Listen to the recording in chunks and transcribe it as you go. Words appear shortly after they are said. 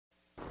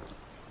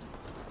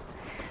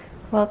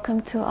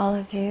Welcome to all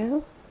of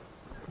you.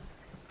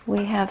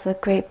 We have the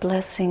great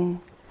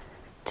blessing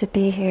to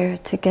be here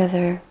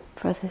together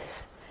for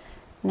this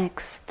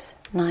next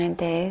 9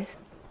 days.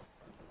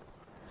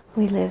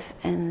 We live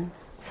in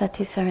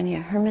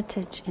Satisarnia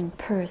Hermitage in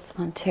Perth,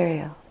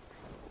 Ontario,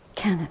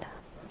 Canada.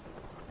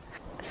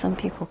 Some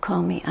people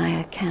call me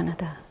Ayya,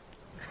 Canada.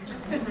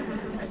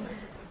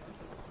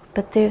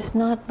 But there's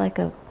not like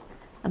a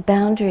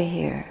boundary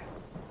here.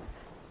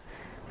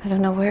 I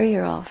don't know where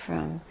you're all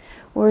from.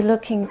 We're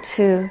looking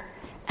to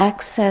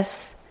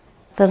access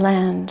the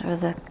land or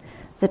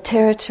the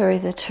territory,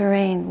 the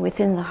terrain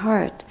within the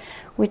heart,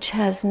 which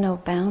has no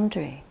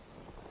boundary,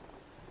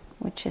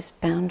 which is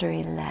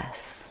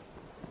boundaryless.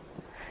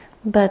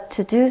 But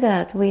to do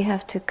that, we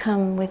have to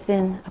come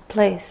within a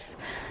place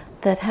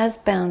that has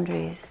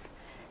boundaries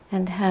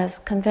and has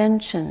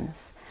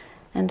conventions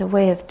and a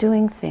way of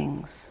doing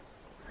things.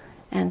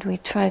 And we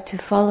try to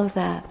follow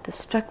that, the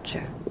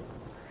structure.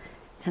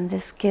 And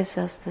this gives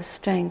us the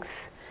strength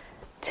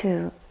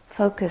to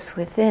focus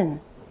within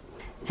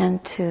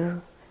and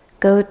to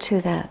go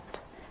to that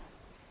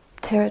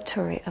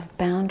territory of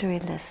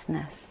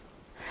boundarylessness.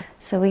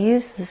 So we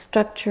use the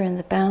structure and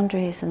the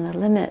boundaries and the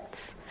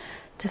limits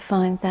to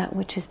find that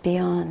which is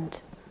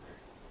beyond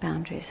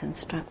boundaries and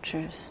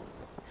structures.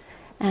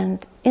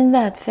 And in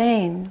that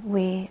vein,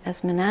 we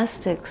as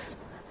monastics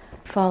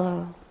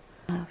follow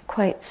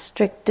quite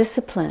strict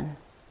discipline.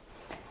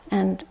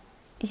 And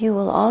you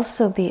will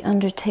also be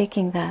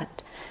undertaking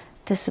that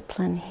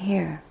discipline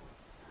here.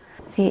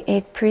 The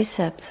 8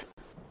 precepts.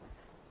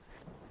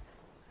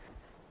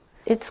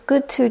 It's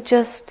good to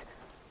just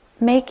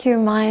make your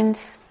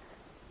minds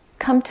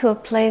come to a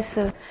place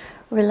of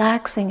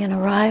relaxing and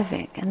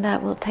arriving, and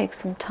that will take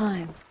some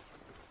time.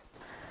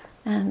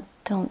 And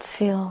don't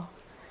feel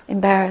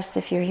embarrassed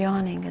if you're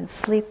yawning and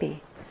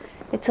sleepy.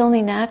 It's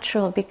only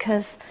natural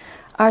because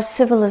our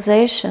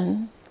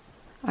civilization,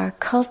 our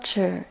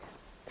culture,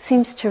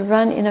 seems to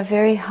run in a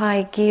very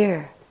high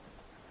gear.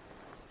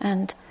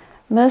 And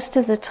most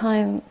of the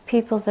time,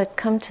 people that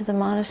come to the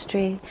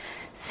monastery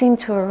seem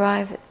to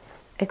arrive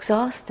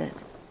exhausted.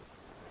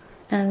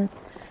 And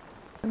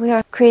we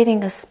are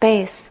creating a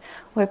space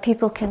where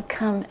people can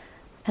come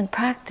and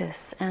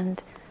practice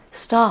and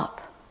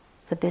stop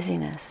the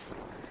busyness.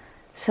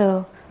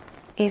 So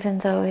even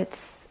though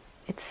it's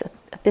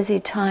a busy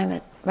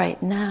time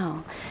right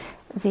now,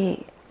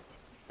 the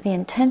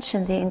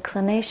intention, the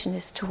inclination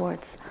is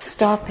towards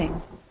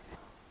stopping.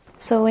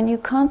 So when you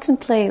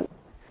contemplate,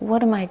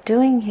 what am I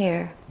doing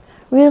here?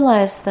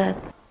 Realize that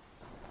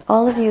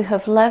all of you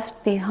have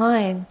left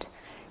behind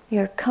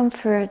your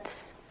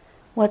comforts,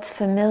 what's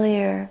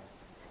familiar,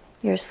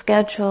 your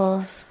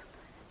schedules,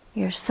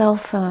 your cell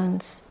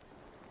phones,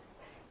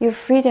 your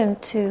freedom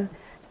to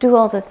do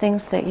all the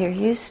things that you're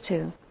used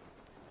to.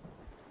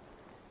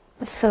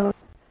 So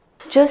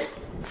just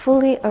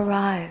fully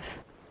arrive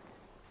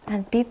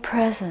and be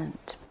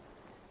present.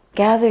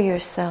 Gather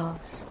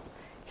yourselves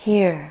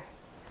here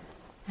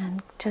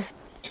and just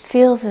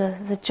feel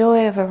the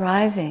joy of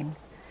arriving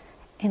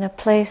in a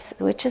place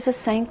which is a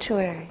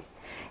sanctuary.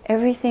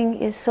 Everything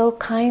is so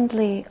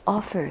kindly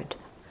offered.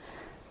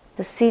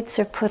 The seats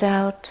are put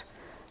out,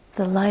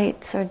 the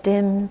lights are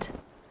dimmed,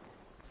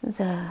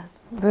 the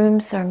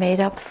rooms are made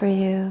up for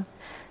you,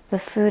 the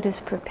food is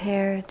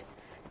prepared.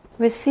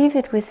 Receive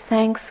it with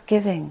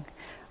thanksgiving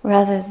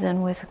rather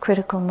than with a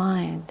critical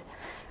mind.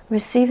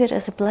 Receive it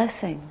as a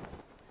blessing.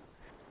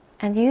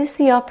 And use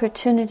the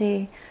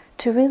opportunity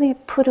to really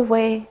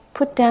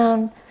put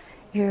down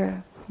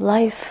your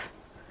life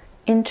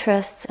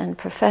interests and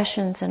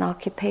professions and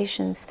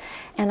occupations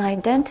and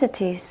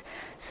identities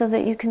so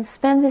that you can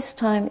spend this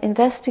time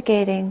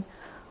investigating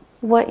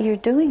what you're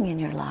doing in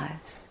your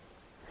lives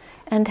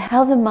and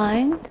how the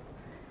mind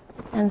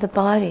and the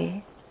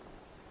body,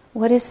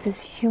 what is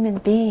this human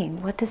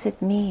being? What does it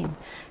mean?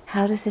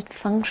 How does it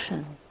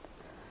function?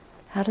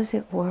 How does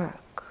it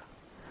work?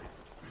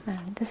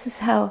 And this is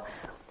how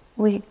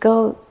we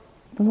go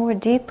more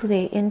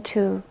deeply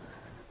into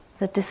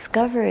the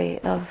discovery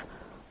of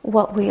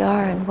what we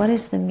are and what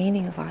is the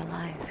meaning of our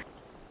life.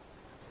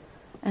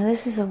 And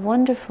this is a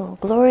wonderful,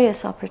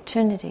 glorious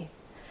opportunity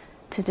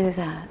to do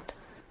that.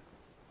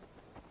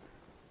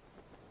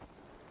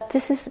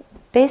 This is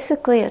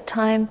basically a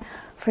time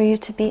for you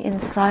to be in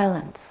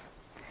silence.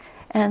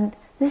 And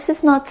this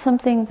is not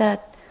something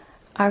that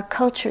our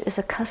culture is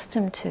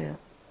accustomed to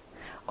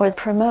or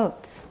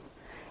promotes.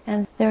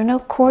 And there are no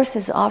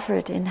courses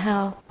offered in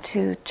how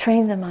to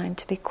train the mind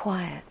to be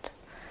quiet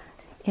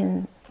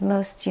in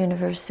most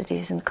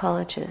universities and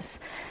colleges.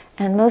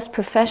 And most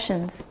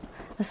professions,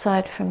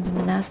 aside from the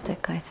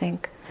monastic, I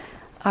think,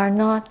 are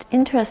not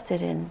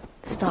interested in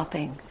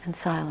stopping and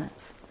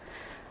silence,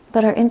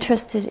 but are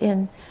interested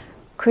in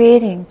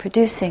creating,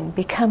 producing,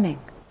 becoming.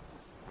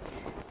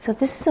 So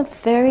this is a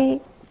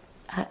very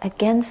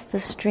against the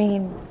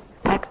stream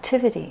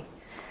activity.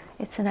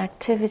 It's an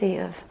activity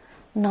of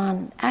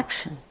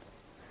non-action.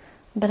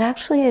 But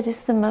actually it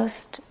is the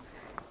most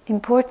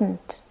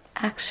important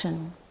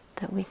action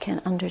that we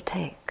can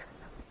undertake,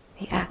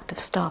 the act of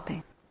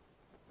stopping.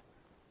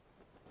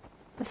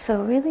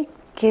 So really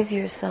give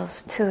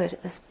yourselves to it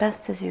as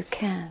best as you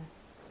can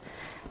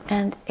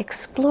and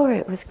explore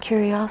it with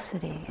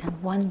curiosity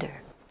and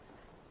wonder.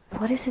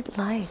 What is it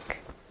like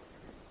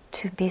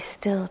to be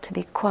still, to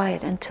be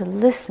quiet, and to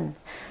listen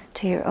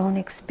to your own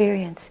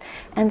experience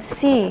and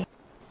see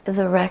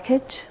the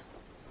wreckage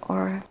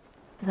or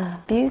the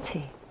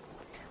beauty,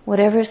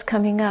 whatever is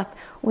coming up,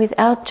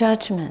 without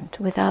judgment,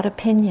 without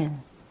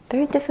opinion?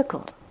 Very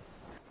difficult.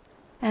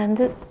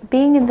 And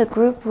being in the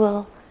group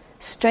will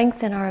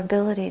strengthen our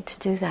ability to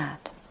do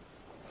that.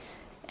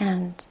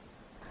 And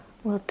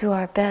we'll do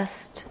our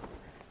best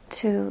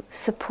to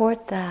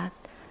support that,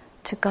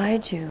 to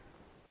guide you.